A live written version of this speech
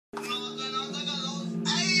Had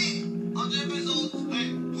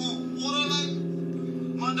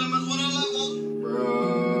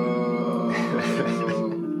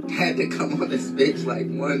to come on this bitch like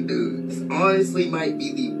one dude. This honestly might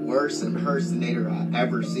be the worst impersonator I've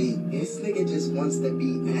ever seen. This nigga just wants to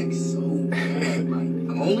be X so bad. Like,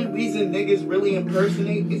 the only reason niggas really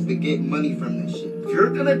impersonate is to get money from this shit. If you're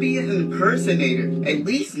gonna be an impersonator, at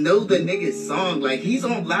least know the nigga's song. Like, he's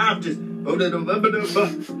on live just... Like,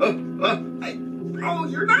 bro,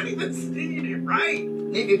 you're not even singing it right.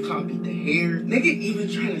 Nigga copied the hair. Nigga even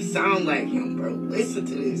trying to sound like him, bro. Listen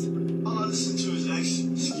to this, bro. All I listen to is X,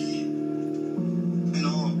 Ski, and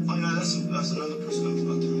oh yeah, that's another person I'm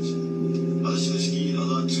about to mention. I listen to Ski a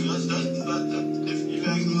lot too. That if you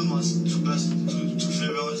ask me, my two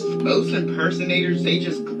favorite artists. Most impersonators, they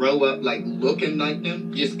just grow up like looking like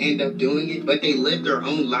them, just end up doing it, but they live their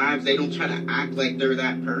own lives. They don't try to act like they're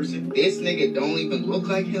that person. This nigga don't even look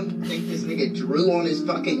like him. I think this nigga drew on his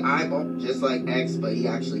fucking eyeball, just like X, but he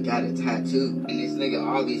actually got a tattoo. And this nigga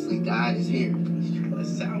obviously dyed his hair. He's trying to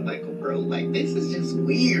sound like a bro. Like, this is just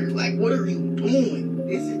weird. Like, what are you doing?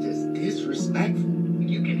 This is just disrespectful.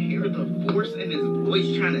 You can hear the force in his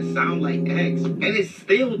voice trying to sound like X. And it's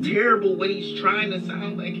still terrible when he's trying to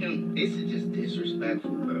sound like him. This is just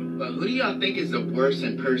disrespectful, bro. But who do y'all think is the worst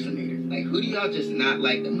impersonator? Like, who do y'all just not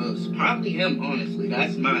like the most? Probably him, honestly.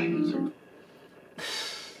 That's my answer.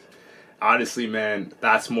 Honestly, man,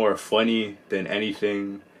 that's more funny than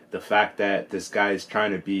anything. The fact that this guy's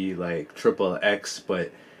trying to be like triple X,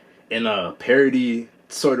 but in a parody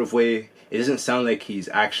sort of way, it doesn't sound like he's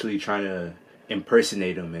actually trying to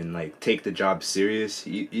impersonate him and like take the job serious.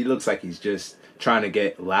 He looks like he's just trying to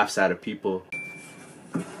get laughs out of people.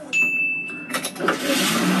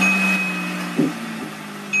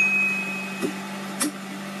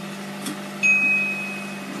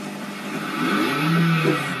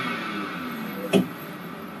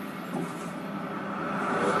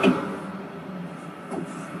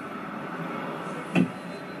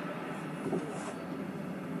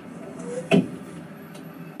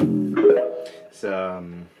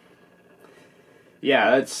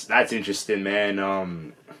 Yeah, that's interesting, man.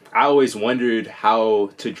 I always wondered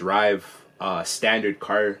how to drive a standard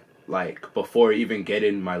car, like before even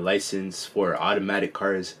getting my license for automatic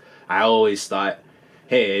cars. I always thought,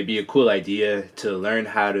 hey, it'd be a cool idea to learn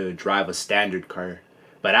how to drive a standard car.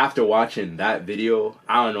 But after watching that video,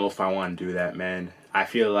 I don't know if I want to do that, man. I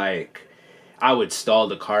feel like I would stall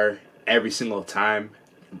the car every single time,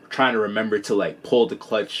 trying to remember to like pull the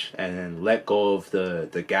clutch and then let go of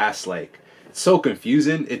the gas. Like, it's so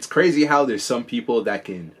confusing. It's crazy how there's some people that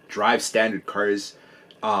can drive standard cars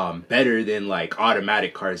better than like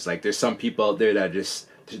automatic cars. Like, there's some people out there that just,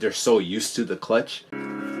 they're so used to the clutch.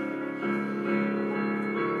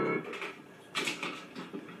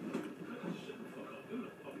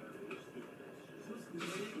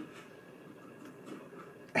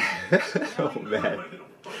 Oh man.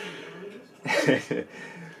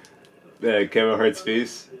 Kevin Hart's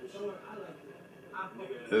face.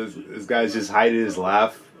 This guy's just hiding his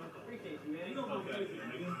laugh.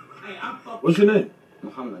 What's your name?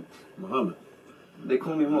 Muhammad. Muhammad. They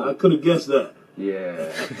call me Mo. I could have guessed that. Yeah.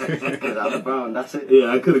 Because I'm brown, that's it.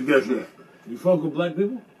 Yeah, I could have guessed that. You fuck with black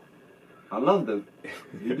people? I love them.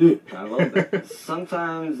 You do? I love them.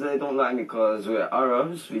 Sometimes they don't like me because we're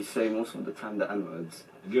Arabs. We say most of the time the N-words.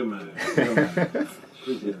 Good man. Good man.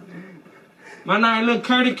 Appreciate it. My name Lil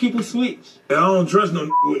Curdy, keep a switch. I don't trust no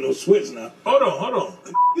with no switch now. Hold on.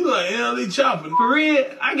 You like NLE chopping. For real,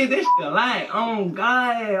 I get that shit a lot. Oh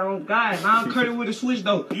God. Now I'm Curdy with a switch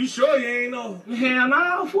though. You sure you ain't no? Hell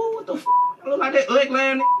nah, fool, what the f***? I look like that ugly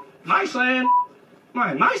ass nice ass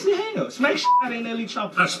man, nice as hell. Smack shit out of NLE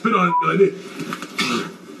chopper. I spit on it like this.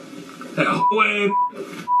 That whole ass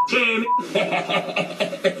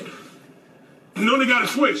You know they got a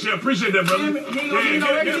switch. Yeah, appreciate that, brother.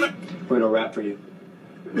 We're gonna rap for you.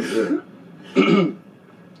 Yeah.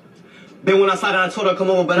 Then when I saw that, I told her come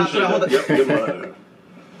over, but after I hold Yep, get my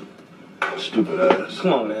stupid ass.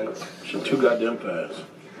 Come on, man. Shit, too goddamn fast.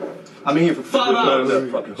 I've been here for 5 hours. That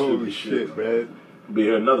fucking Holy stupid shit, man. Be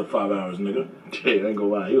here another 5 hours, nigga. Yeah, I ain't gonna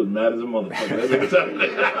lie. He was mad as a motherfucker.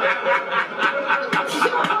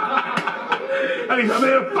 Hey, I'm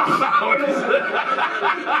here 5 hours.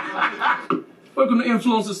 Welcome to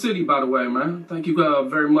Influencer City, by the way, man. Thank you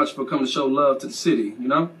very much for coming to show love to the city, you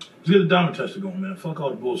know? Let's get the diamond tester going, man. Fuck all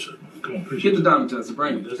the bullshit. Come on, appreciate Get the it. diamond tester,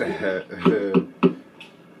 bring it.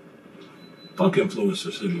 Fuck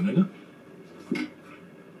Influencer City, nigga.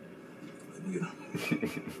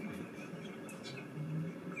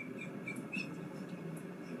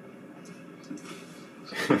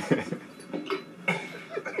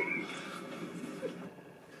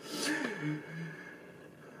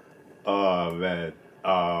 man.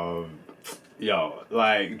 Yo,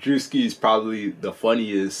 like Drewski's probably the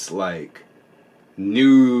funniest, like,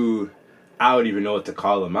 new. I don't even know what to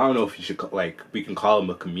call him. I don't know if you should like we can call him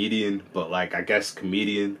a comedian, but like I guess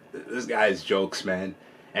comedian. This guy's jokes, man,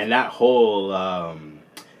 and that whole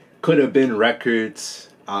Could Have Been Records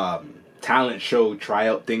talent show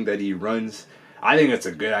tryout thing that he runs. I think it's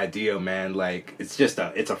a good idea, man. Like it's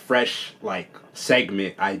a fresh like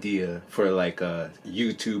segment idea for like a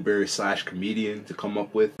YouTuber / comedian to come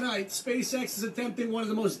up with. Tonight, SpaceX is attempting one of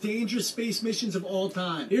the most dangerous space missions of all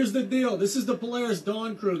time. Here's the deal. This is the Polaris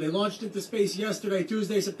Dawn crew. They launched into space yesterday,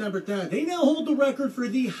 Tuesday, September 10th. They now hold the record for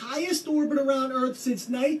the highest orbit around Earth since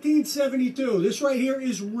 1972. This right here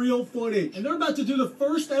is real footage. And they're about to do the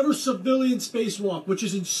first ever civilian spacewalk, which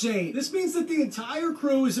is insane. This means that the entire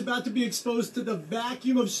crew is about to be exposed to the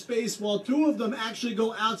vacuum of space while two of them actually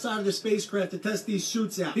go outside of the spacecraft to test these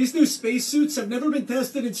suits out. These new space suits have never been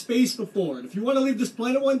tested in space before, and if you want to leave this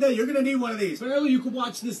planet one day, you're going to need one of these. Apparently, you can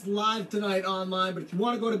watch this live tonight online, but if you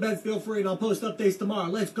want to go to bed, feel free, and I'll post updates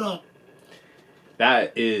tomorrow. Let's go.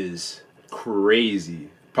 That is crazy.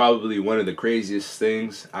 Probably one of the craziest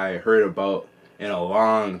things I heard about in a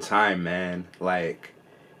long time, man. Like,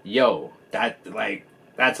 yo,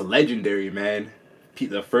 that's legendary, man.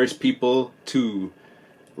 The first people to,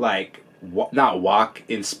 like, not walk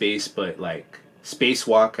in space, but, like,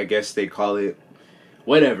 spacewalk, I guess they call it.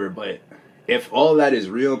 Whatever, but if all that is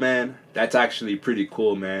real, man, that's actually pretty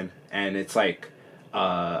cool, man. And it's, like,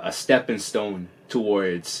 a stepping stone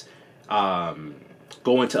towards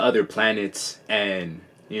going to other planets and,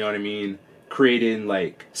 you know what I mean, creating,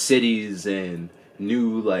 like, cities and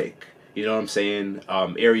new, like, you know what I'm saying,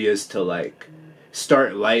 areas to, like,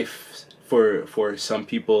 start life for some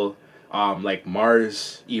people, like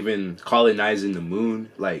Mars, even colonizing the moon,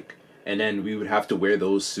 like, and then we would have to wear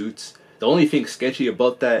those suits. The only thing sketchy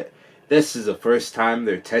about that, this is the first time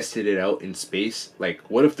they're tested it out in space. Like,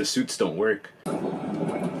 what if the suits don't work?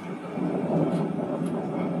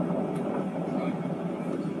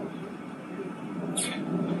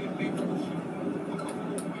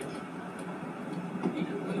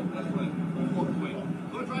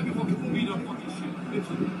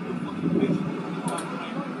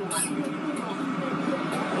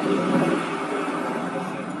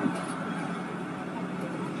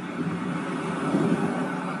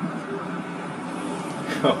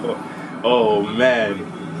 Oh man,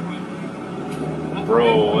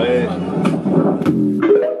 bro, what?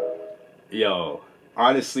 Yo,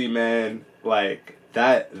 honestly, man, like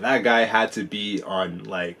that guy had to be on,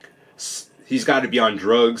 like, he's got to be on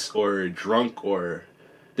drugs or drunk, or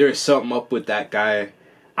there's something up with that guy.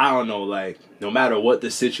 I don't know, like, no matter what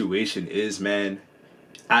the situation is, man,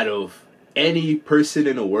 out of any person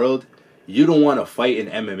in the world, you don't want to fight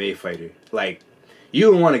an MMA fighter. Like, you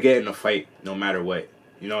don't want to get in a fight no matter what.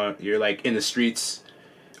 You know, you're like in the streets.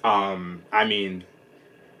 I mean,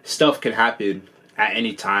 stuff can happen at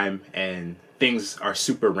any time and things are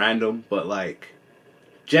super random, but like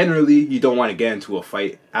generally you don't want to get into a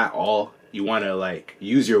fight at all. You want to like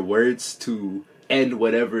use your words to end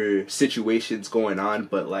whatever situation's going on,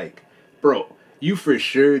 but like, bro, you for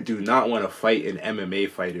sure do not want to fight an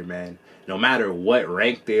MMA fighter, man. No matter what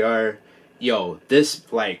rank they are. Yo, this,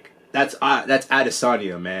 like, that's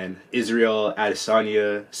Adesanya, man. Israel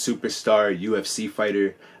Adesanya, superstar UFC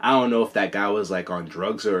fighter. I don't know if that guy was like on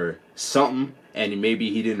drugs or something, and maybe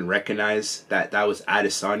he didn't recognize that was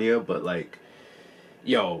Adesanya, but like,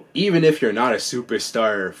 yo, even if you're not a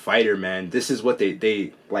superstar fighter, man, this is what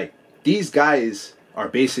they like. These guys are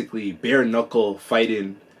basically bare knuckle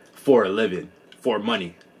fighting for a living, for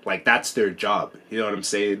money. Like, that's their job. You know what I'm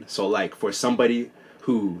saying? So like, for somebody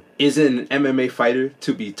who isn't an MMA fighter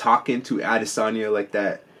to be talking to Adesanya like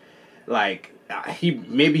that, like,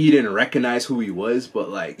 maybe he didn't recognize who he was, but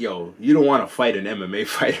like, yo, you don't want to fight an MMA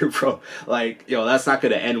fighter, bro. Like, yo, that's not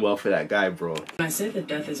gonna end well for that guy, bro. When I say that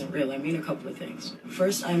death isn't real, I mean a couple of things.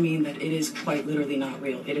 First, I mean that it is quite literally not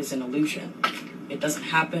real. It is an illusion. It doesn't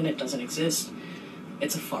happen, it doesn't exist.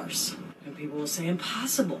 It's a farce. And people will say,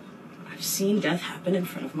 impossible. I've seen death happen in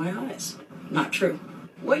front of my eyes. Not true.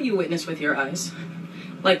 What you witness with your eyes,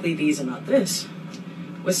 likely these and not this,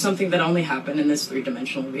 was something that only happened in this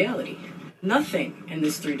three-dimensional reality. Nothing in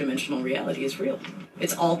this three-dimensional reality is real.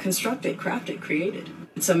 It's all constructed, crafted, created.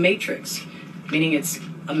 It's a matrix, meaning it's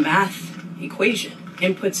a math equation,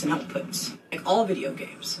 inputs and outputs, like all video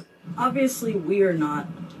games. Obviously, we are not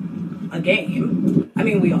a game. I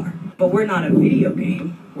mean, we are, but we're not a video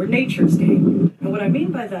game. We're nature's game. And what I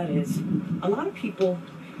mean by that is, a lot of people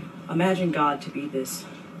imagine God to be this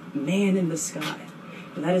man in the sky.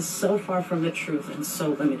 And that is so far from the truth and so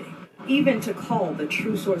limiting. Even to call the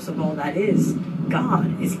true source of all that is,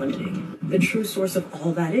 God, is limiting. The true source of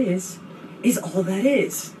all that is all that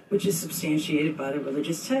is, which is substantiated by the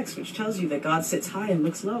religious text, which tells you that God sits high and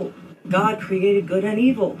looks low. God created good and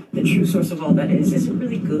evil. The true source of all that is isn't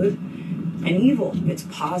really good and evil. It's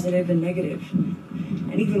positive and negative.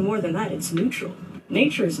 And even more than that, it's neutral.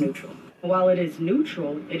 Nature is neutral. While it is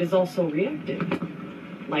neutral, it is also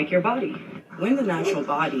reactive, like your body. When the natural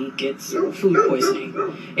body gets food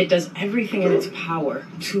poisoning, it does everything in its power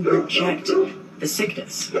to reject the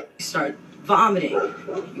sickness. You start vomiting,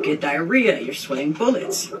 you get diarrhea, you're sweating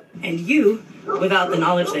bullets. And you, without the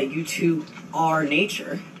knowledge that you too are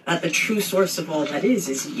nature, that the true source of all that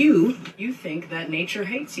is you think that nature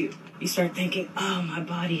hates you. You start thinking, oh, my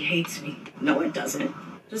body hates me. No, it doesn't.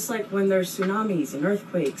 Just like when there's tsunamis and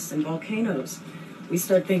earthquakes and volcanoes, we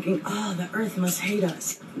start thinking, oh, the earth must hate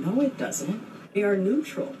us. No, it doesn't. They are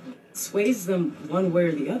neutral. Sways them one way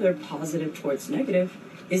or the other, positive towards negative,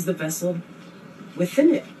 is the vessel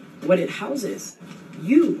within it, what it houses.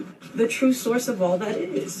 You, the true source of all that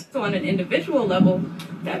is. So on an individual level,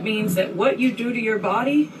 that means that what you do to your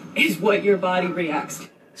body is what your body reacts to.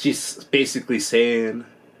 She's basically saying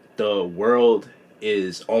the world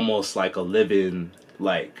is almost like a living,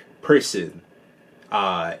 like, person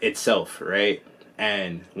itself, right?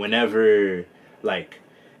 And whenever, like,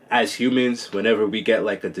 as humans, whenever we get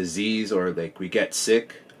like a disease or like we get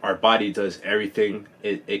sick, our body does everything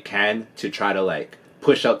it can to try to like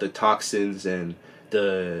push out the toxins and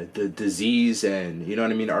the disease, and you know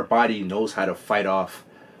what I mean? Our body knows how to fight off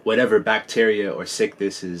whatever bacteria or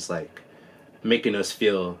sickness is like making us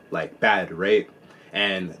feel like bad, right?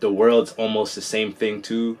 And the world's almost the same thing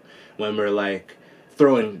too, when we're like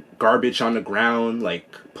throwing garbage on the ground,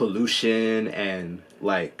 like pollution and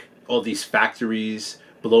like all these factories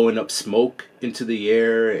blowing up smoke into the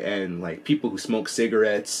air, and like people who smoke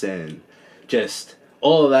cigarettes, and just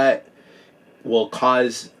all of that will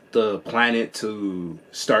cause the planet to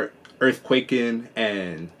start earthquaking,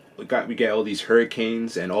 and we get all these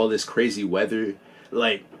hurricanes and all this crazy weather.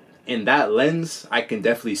 Like, in that lens, I can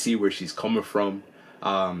definitely see where she's coming from.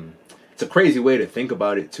 It's a crazy way to think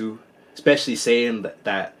about it too, especially saying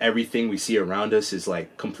that everything we see around us is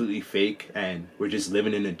like completely fake and we're just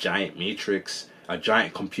living in a giant matrix, a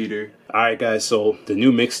giant computer. Alright guys, so the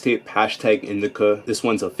new mixtape, #INDICA. This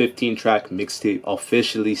one's a 15-track mixtape,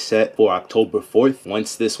 officially set for October 4th.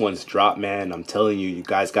 Once this one's dropped, man, I'm telling you, you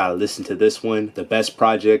guys gotta listen to this one. The best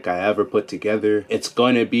project I ever put together. It's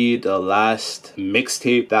gonna be the last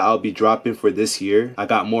mixtape that I'll be dropping for this year. I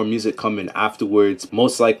got more music coming afterwards,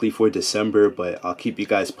 most likely for December, but I'll keep you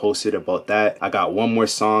guys posted about that. I got one more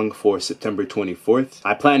song for September 24th.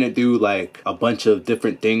 I plan to do like a bunch of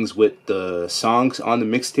different things with the songs on the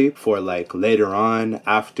mixtape for like later on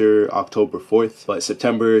after October 4th, but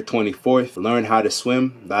September 24th, Learn How to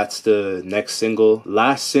Swim, that's the next single.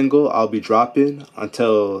 Last single I'll be dropping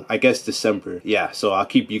until I guess December. Yeah, so I'll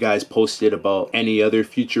keep you guys posted about any other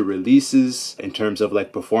future releases in terms of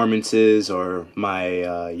like performances or my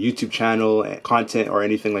YouTube channel and content or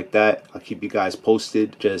anything like that. I'll keep you guys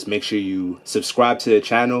posted. Just make sure you subscribe to the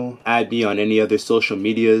channel, add me on any other social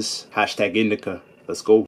medias, #INDICA. Let's go.